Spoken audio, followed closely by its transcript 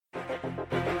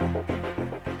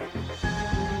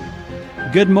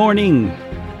Good morning,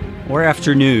 or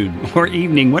afternoon, or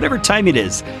evening, whatever time it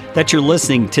is that you're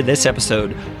listening to this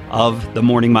episode of The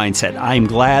Morning Mindset. I'm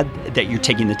glad that you're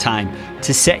taking the time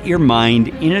to set your mind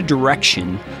in a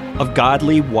direction of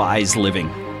godly, wise living.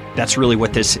 That's really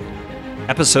what this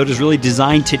episode is really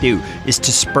designed to do, is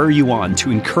to spur you on,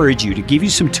 to encourage you, to give you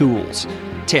some tools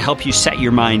to help you set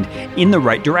your mind in the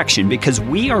right direction, because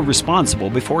we are responsible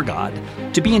before God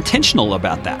to be intentional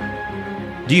about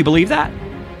that. Do you believe that?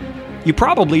 You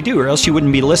probably do, or else you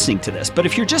wouldn't be listening to this. But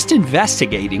if you're just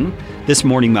investigating this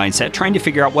morning mindset, trying to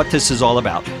figure out what this is all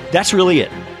about, that's really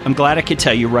it. I'm glad I could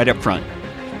tell you right up front.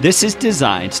 This is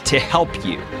designed to help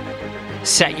you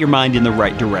set your mind in the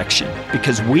right direction,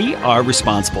 because we are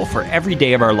responsible for every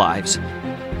day of our lives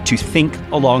to think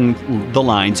along the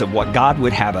lines of what God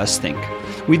would have us think.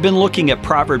 We've been looking at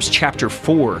Proverbs chapter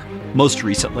 4 most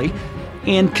recently,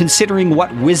 and considering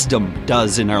what wisdom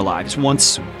does in our lives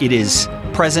once it is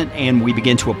present and we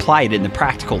begin to apply it in the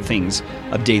practical things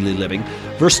of daily living.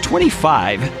 Verse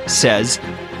 25 says,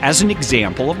 as an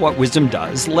example of what wisdom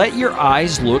does, let your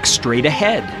eyes look straight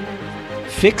ahead.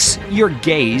 Fix your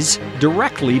gaze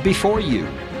directly before you.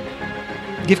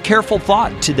 Give careful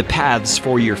thought to the paths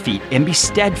for your feet, and be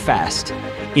steadfast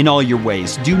in all your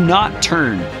ways. Do not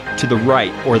turn to the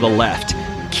right or the left.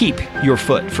 Keep your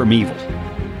foot from evil.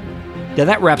 Now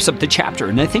that wraps up the chapter,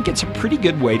 and I think it's a pretty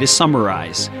good way to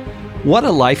summarize what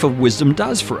a life of wisdom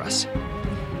does for us.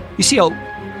 You see, a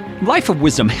life of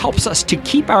wisdom helps us to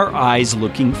keep our eyes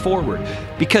looking forward,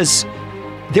 because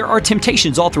there are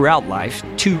temptations all throughout life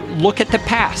to look at the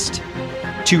past,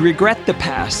 to regret the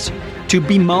past, to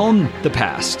bemoan the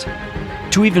past,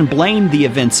 to even blame the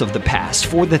events of the past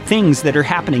for the things that are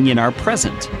happening in our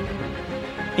present.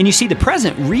 And you see, the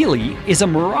present really is a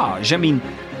mirage. I mean,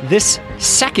 this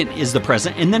second is the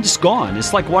present, and then it's gone.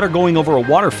 It's like water going over a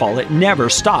waterfall. It never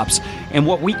stops. And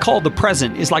what we call the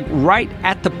present is like right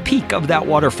at the peak of that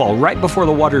waterfall, right before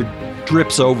the water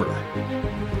drips over.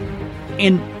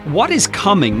 And what is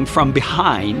coming from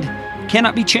behind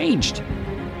cannot be changed.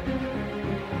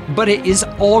 But it is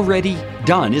already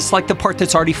done. It's like the part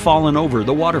that's already fallen over,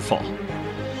 the waterfall.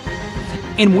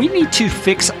 And we need to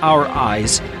fix our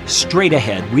eyes straight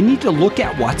ahead. We need to look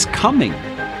at what's coming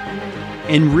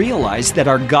and realize that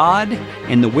our God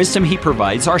and the wisdom He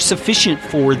provides are sufficient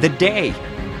for the day.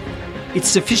 It's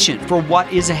sufficient for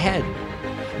what is ahead.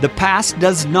 The past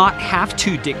does not have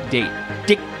to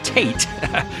dictate.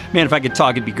 Man, if I could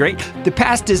talk, it'd be great. The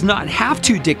past does not have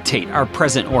to dictate our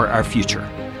present or our future.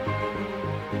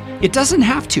 It doesn't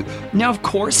have to. Now, of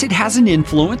course, it has an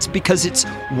influence because it's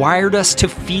wired us to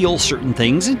feel certain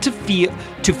things and to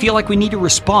feel like we need to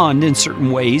respond in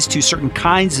certain ways to certain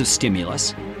kinds of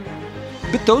stimulus.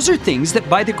 But those are things that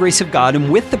by the grace of God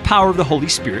and with the power of the Holy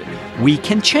Spirit, we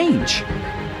can change.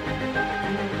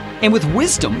 And with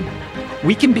wisdom,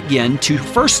 we can begin to,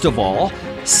 first of all,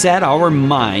 set our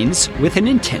minds with an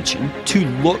intention to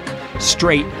look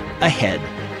straight ahead,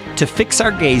 to fix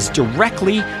our gaze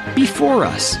directly before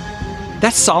us.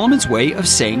 That's Solomon's way of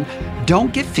saying,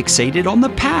 don't get fixated on the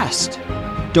past.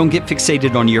 Don't get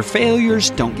fixated on your failures.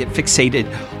 Don't get fixated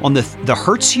on the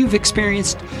hurts you've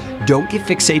experienced. Don't get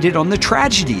fixated on the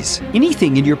tragedies.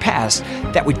 Anything in your past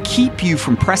that would keep you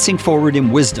from pressing forward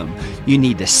in wisdom, you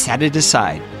need to set it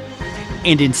aside.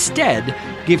 And instead,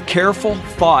 give careful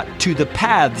thought to the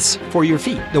paths for your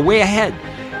feet, the way ahead,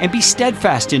 and be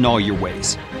steadfast in all your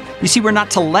ways. You see, we're not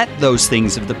to let those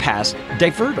things of the past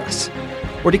divert us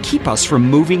or to keep us from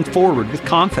moving forward with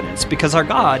confidence, because our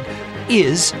God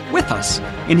is with us,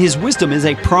 and His wisdom is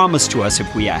a promise to us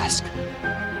if we ask.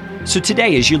 So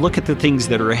today, as you look at the things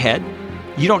that are ahead,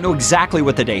 you don't know exactly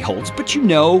what the day holds, but you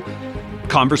know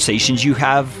conversations you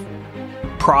have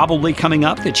probably coming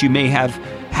up that you may have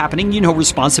happening. You know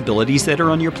responsibilities that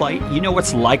are on your plate. You know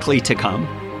what's likely to come.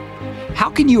 How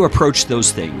can you approach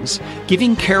those things,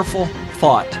 giving careful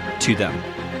thought to them,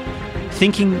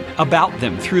 thinking about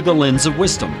them through the lens of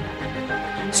wisdom,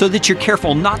 so that you're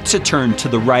careful not to turn to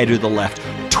the right or the left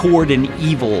toward an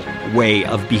evil way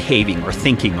of behaving or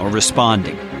thinking or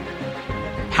responding?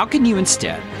 How can you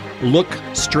instead look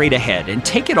straight ahead and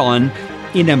take it on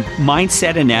in a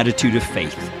mindset and attitude of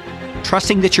faith,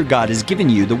 trusting that your God has given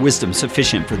you the wisdom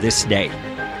sufficient for this day?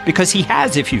 Because He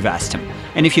has, if you've asked Him.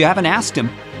 And if you haven't asked Him,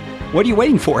 what are you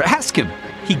waiting for? Ask Him.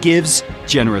 He gives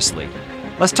generously.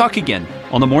 Let's talk again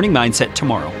on The Morning Mindset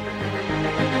tomorrow.